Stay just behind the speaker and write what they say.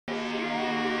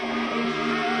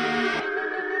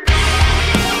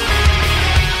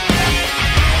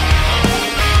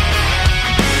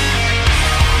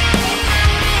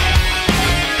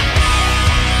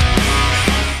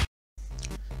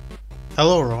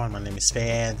Hello everyone, my name is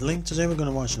Fadling. Today we're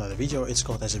gonna watch another video. It's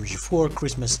called SMG4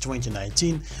 Christmas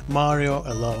 2019 Mario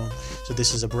Alone. So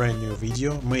this is a brand new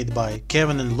video made by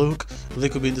Kevin and Luke.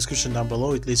 Link will be in the description down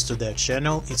below. It leads to their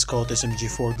channel. It's called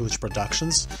SMG4 Glitch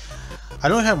Productions. I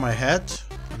don't have my hat.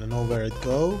 I don't know where it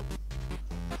go.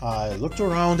 I looked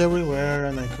around everywhere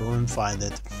and I couldn't find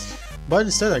it. But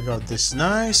instead I got this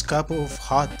nice cup of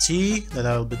hot tea that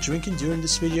I will be drinking during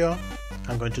this video.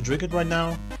 I'm going to drink it right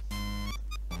now.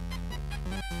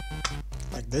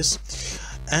 Like this,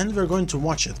 and we're going to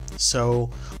watch it. So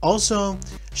also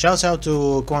shouts out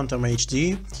to Quantum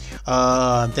HD.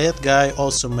 That guy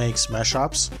also makes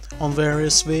mashups on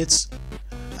various sweets.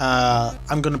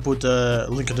 I'm gonna put a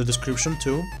link in the description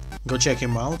too. Go check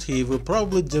him out. He will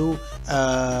probably do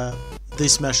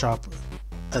this mashup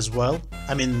as well.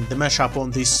 I mean the mashup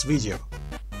on this video.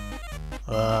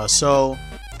 So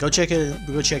go check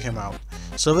him out.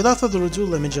 So without further ado,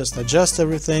 let me just adjust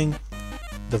everything,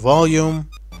 the volume,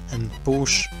 and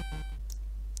push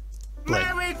play.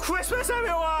 Merry Christmas,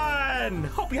 everyone!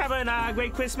 Hope you're having a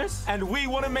great Christmas. And we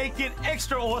want to make it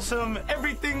extra awesome.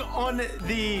 Everything on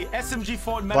the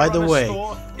SMG4 By the way,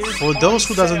 for those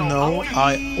who doesn't know,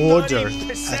 I ordered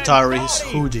Atari's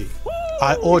hoodie.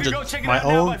 I ordered my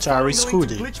own Atari's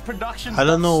hoodie. I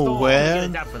don't know where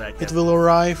it will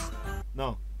arrive.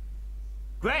 No.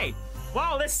 Great.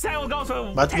 Well, this sale goes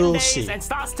for but 10 we'll days see. And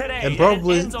starts today And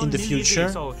probably and in the future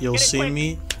so you'll see quick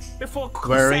me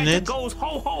wearing it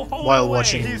while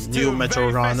watching new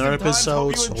Metro Runner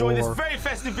episodes or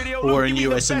a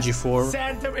new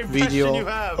SMG4 video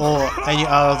or any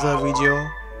other video.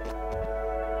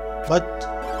 But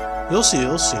you'll see.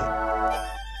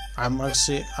 I'm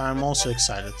also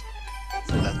excited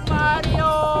for that. Mario!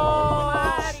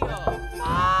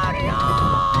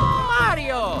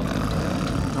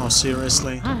 No,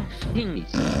 seriously.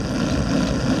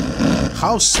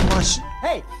 How much?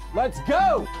 Hey, let's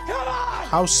go! Come on!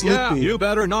 How sleepy? Yeah, you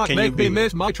better not can make you me be?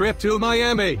 miss my trip to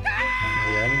Miami.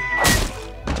 Miami?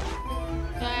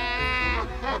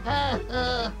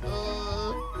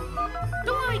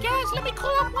 Don't worry, guys. Let me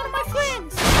call up one of my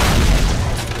friends.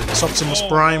 It's Optimus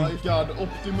Prime. Oh my god,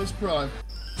 Optimus Prime.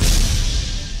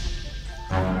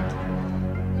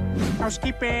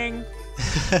 Housekeeping.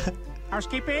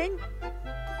 Housekeeping.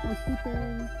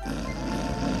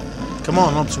 Come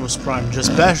on, Optimus Prime,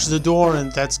 just bash the door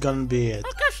and that's gonna be it.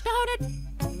 Okay, started.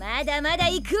 まだまだ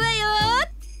行くわよ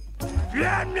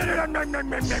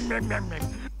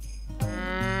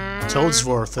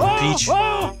Toadsworth and Peach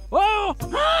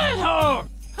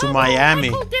to Miami.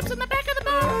 Michael dips in the back of the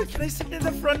boat. Can I sit in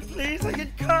the front, please? I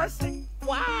get cursing.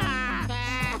 Wow.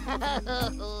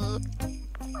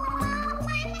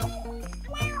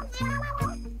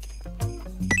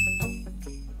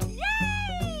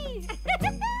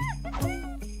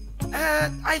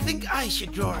 I think I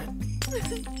should draw it.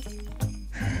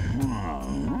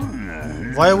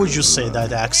 Why would you say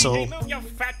that, Axel? Move your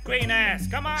fat green ass.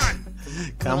 Come on.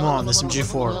 Come on,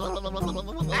 SMG4.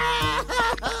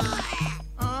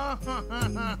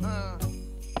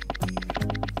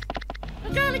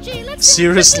 Ecology, let's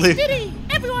Seriously?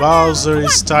 Bowser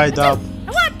is tied up. 1,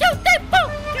 2, 3,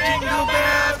 boom. Jingle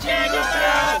bells,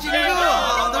 jingle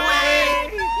all the way.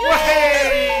 Way.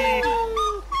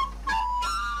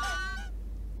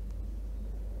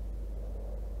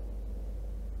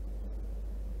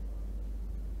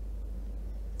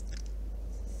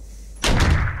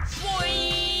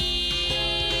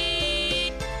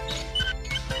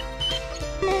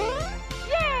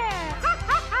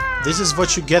 This is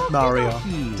what you get, Mario.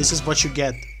 This is what you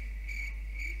get.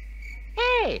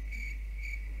 Hey!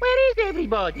 Where is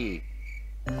everybody?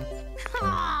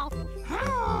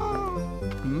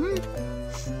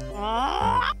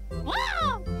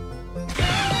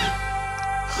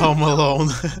 Home Alone.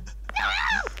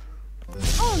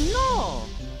 Oh no!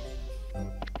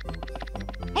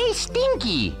 Hey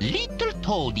Stinky! Little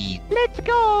Toady! Let's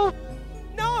go!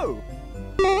 No!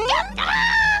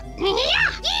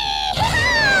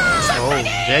 Oh,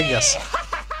 Vegas.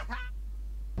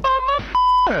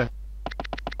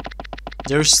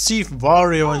 There's Steve,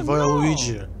 Wario, and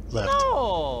Waluigi left.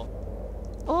 Oh!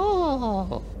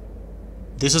 Oh!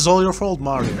 This is all your fault,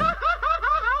 Mario.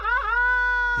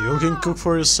 You can cook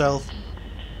for yourself.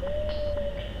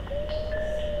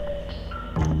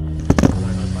 Oh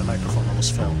my god, my microphone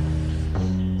almost fell.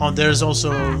 Oh, there's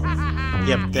also...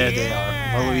 Yep, there they are.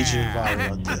 Waluigi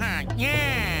and Wario.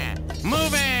 Yeah.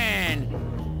 Moving.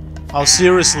 Oh,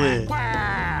 seriously?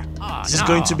 This is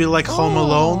going to be like Home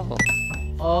Alone?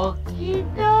 Okie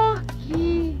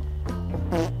dokie.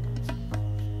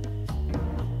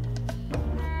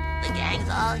 The gang's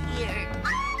all here.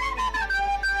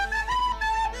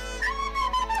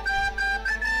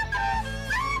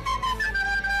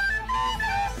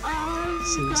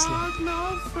 Seriously. got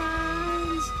no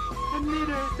friends, and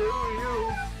neither do you.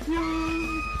 You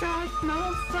got no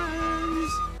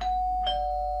friends.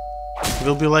 It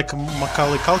will be like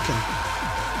Macaulay Culkin.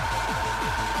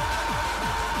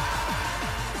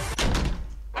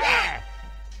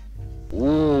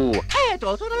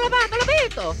 Sono lavato, l'ho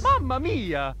visto! Mamma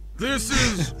mia! This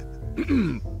is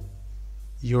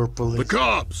Your the police.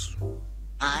 cops.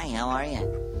 Hi, how are you?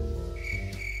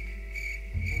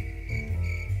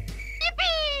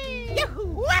 Yahoo!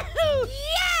 Wahoo!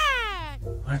 Yeah!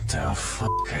 What the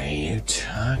fuck are you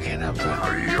talking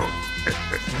about?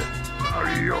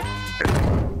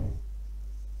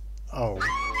 Oh.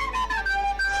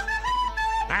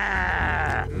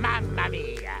 Mamma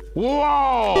mia!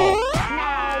 Whoa!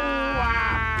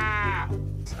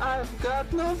 I've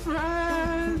got no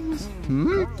friends.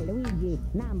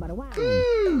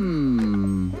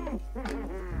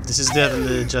 This is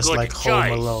definitely just Good like choice,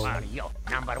 Home Alone. Mario.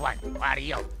 Number one,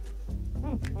 Mario.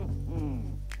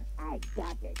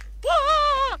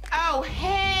 Oh,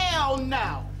 hell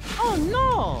no! Oh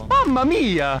no! Mamma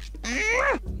mia!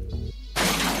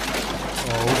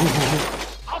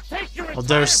 I'll take your Oh,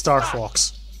 there's Star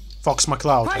Fox. Fox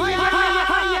McCloud.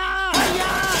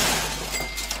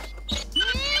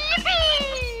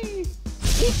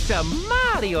 It's a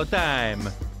Mario time!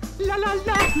 La la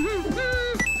la!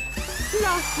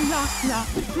 La la la!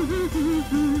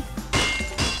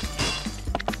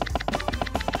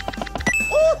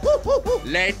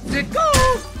 Let's go!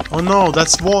 Oh no,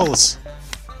 that's Wallace.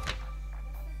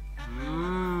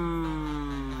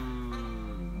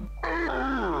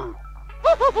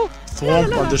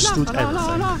 Thwomp understood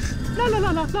everything. La la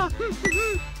la la la!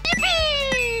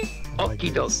 Oh my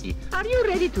Okie goodness. dokie. Are you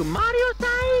ready to Mario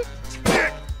size?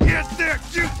 Yes, there,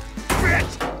 you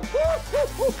bitch.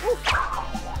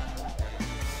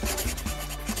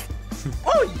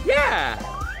 Oh yeah!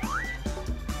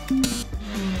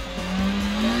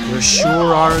 You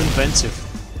sure are inventive.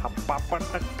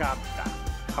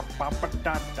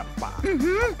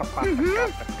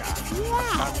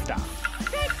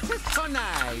 So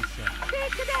nice!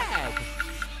 Take that!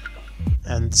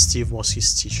 And Steve was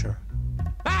his teacher.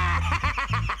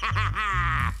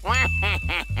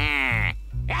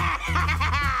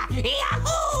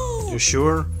 You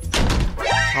sure?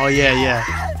 Oh yeah, yeah.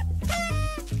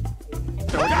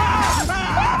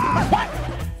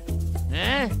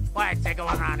 Huh? What's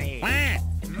going on here?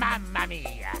 Mamma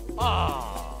mia!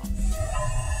 Oh!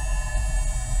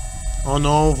 Oh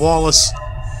no, Wallace.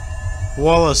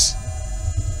 Wallace.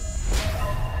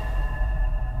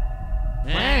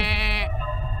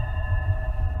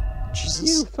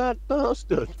 Jesus. fat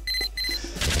bastard!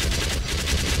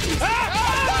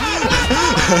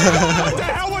 What the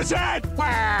hell was that?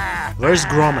 Where's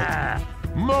Gromit?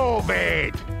 Move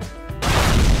it!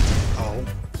 Oh.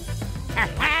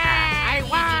 I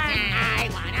won!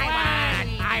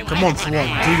 Come on,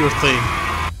 Thwomp, do your thing.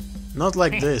 Not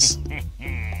like this.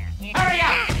 Hurry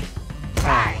up! Oh my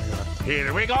god.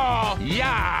 Here we go!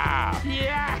 Yeah!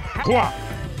 Yeah! Whoa!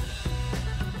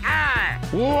 Ah!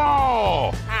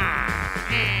 Whoa!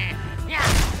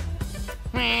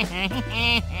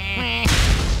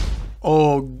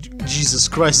 Oh, Jesus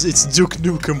Christ, it's Duke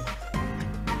Nukem.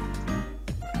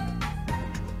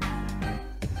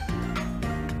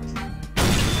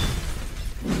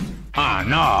 Oh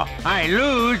no! I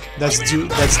lose! That's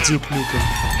Duke Nukem.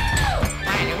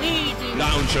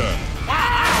 Launcher!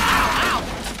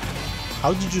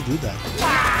 How did you do that?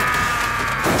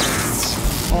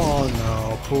 Oh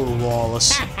no, poor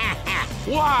Wallace.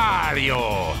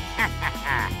 Wario!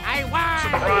 I won!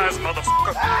 Surprise,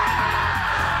 motherfucker!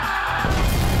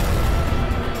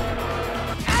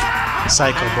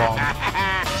 Psycho Bomb.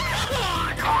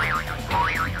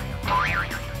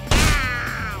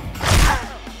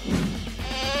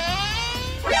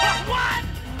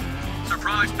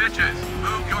 Surprise, bitches.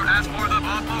 Move your ass for the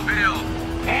Bombmobile.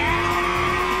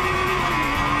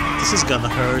 This is gonna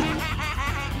hurt.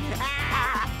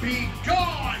 Be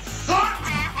gone, son!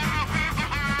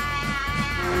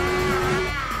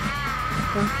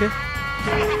 Okay.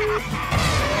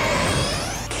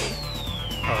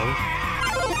 Oh.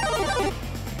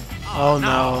 Oh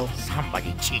no.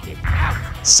 Somebody cheated.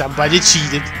 Somebody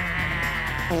cheated.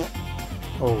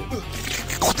 Oh.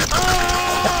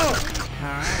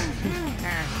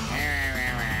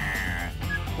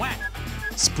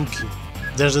 Spooky.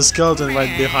 There's a skeleton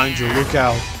right behind you. Look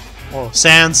out. Oh,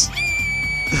 Sans.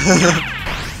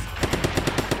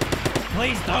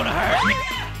 Please don't hurt me.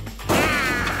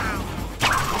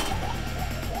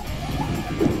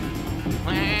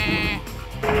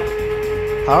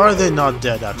 How are they not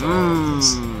dead after all of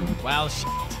this? Well,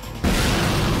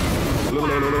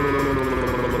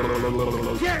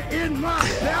 Get in my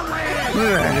belly!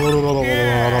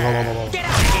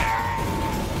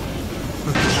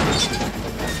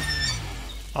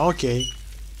 Okay.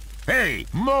 Hey,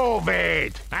 move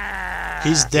it!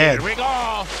 He's dead. Here we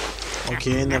go!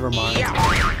 Okay, never mind.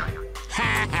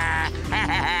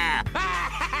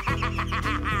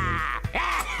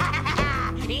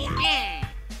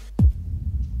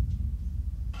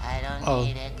 I don't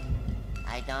need it.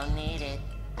 I don't need it.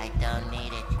 I don't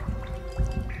need it.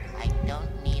 I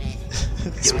don't need it.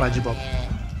 SpongeBob.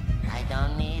 I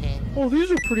don't need it. Oh,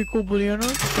 these are pretty cool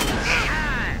bananas.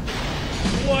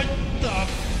 What the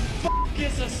fuck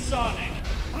is a Sonic?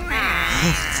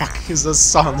 Fuck is a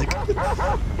Sonic?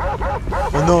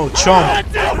 Oh no, Chomp!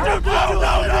 Oh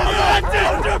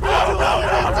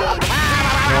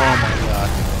my god.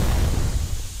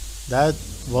 That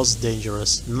was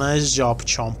dangerous. Nice job,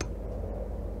 Chomp.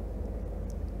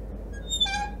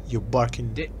 You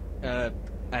barking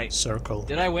circle.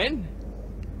 Did I win?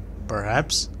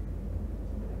 Perhaps?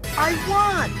 I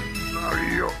won!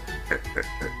 Mario.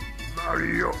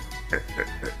 Mario.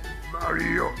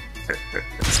 Mario.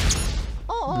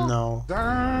 No.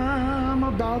 I'm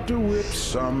about to whip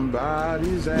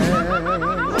somebody's ass.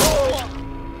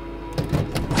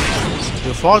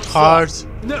 You fought hard.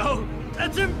 No,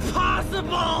 that's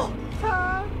impossible!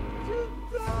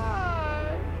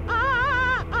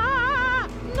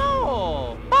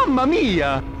 No! Mamma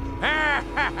mia!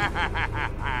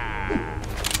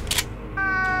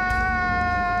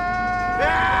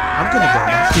 I'm gonna burn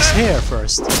off his hair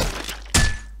first.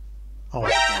 Oh,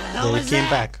 they came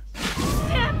back.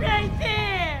 Stop right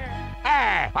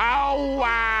there!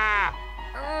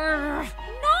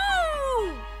 No!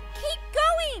 Keep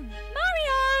going!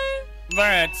 Mario!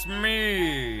 That's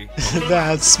me!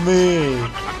 That's me.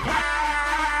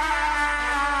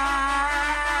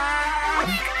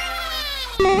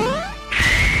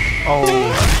 Oh,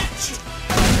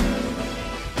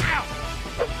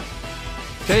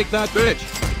 Take that, bitch!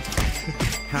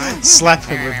 slap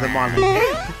him with the money.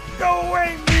 Go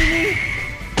away, Mimi!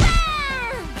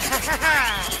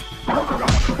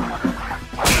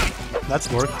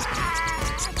 That's worked.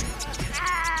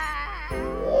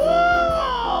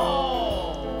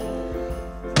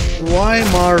 Why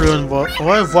Mario and why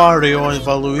Wario and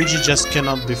Waluigi just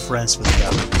cannot be friends with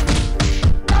them?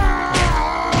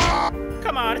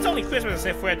 Come on, it's only Christmas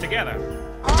if we're together.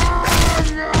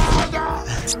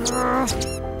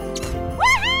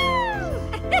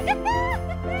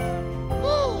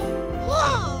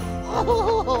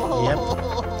 Yep.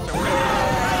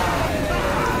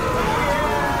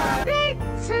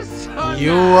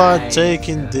 You are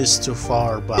taking this too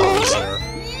far, Bowser.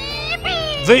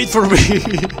 Wait for me!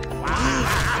 Super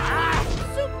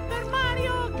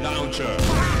Mario!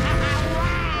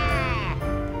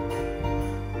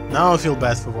 Now I feel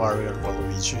bad for Wario and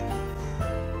Waluigi.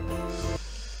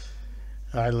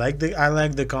 I like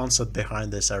the concept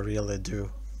behind this, I really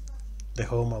do. The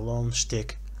Home Alone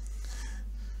shtick.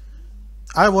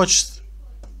 I watched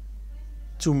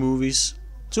 2 movies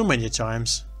too many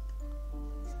times.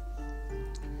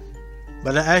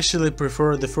 But I actually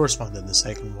prefer the first one than the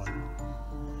second one.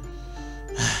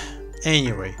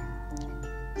 Anyway,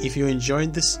 if you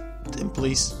enjoyed this, then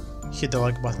please hit the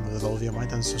like button with all of your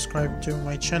might and subscribe to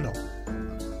my channel.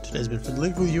 Today's been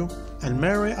Fiddling with you, and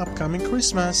Merry upcoming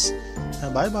Christmas!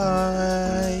 Bye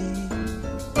bye!